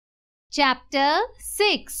Chapter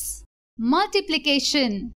 6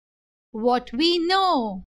 Multiplication. What we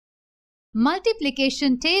know.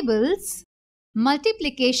 Multiplication tables.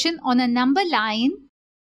 Multiplication on a number line.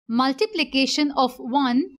 Multiplication of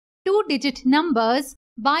 1 two-digit numbers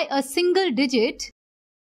by a single digit.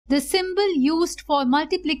 The symbol used for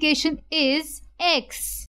multiplication is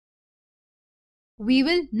X. We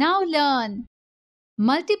will now learn.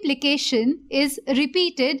 Multiplication is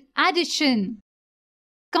repeated addition.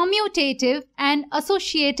 Commutative and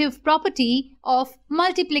associative property of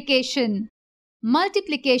multiplication.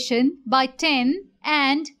 Multiplication by 10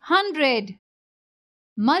 and 100.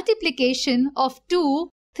 Multiplication of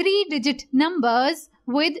two three-digit numbers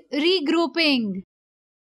with regrouping.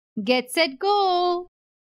 Get set go!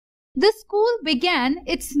 The school began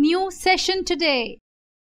its new session today.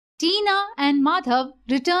 Tina and Madhav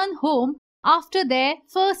returned home after their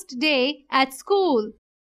first day at school.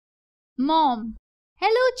 Mom: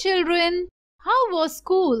 Hello children, how was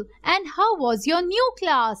school and how was your new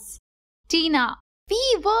class? Tina: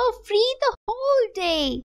 We were free the whole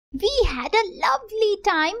day. We had a lovely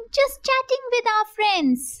time just chatting with our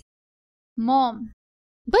friends. Mom: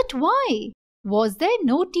 But why? Was there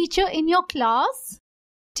no teacher in your class?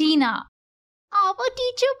 Tina: Our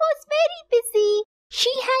teacher was very busy.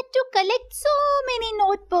 She had to collect so many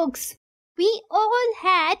notebooks. We all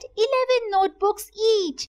had 11 notebooks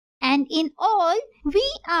each. And in all, we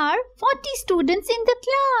are 40 students in the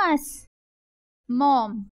class.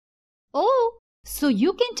 Mom: Oh, so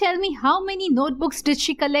you can tell me how many notebooks did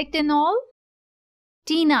she collect in all?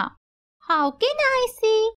 Tina: How can I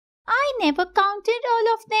say? I never counted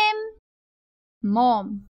all of them.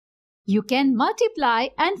 Mom: You can multiply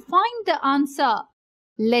and find the answer.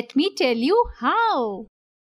 Let me tell you how.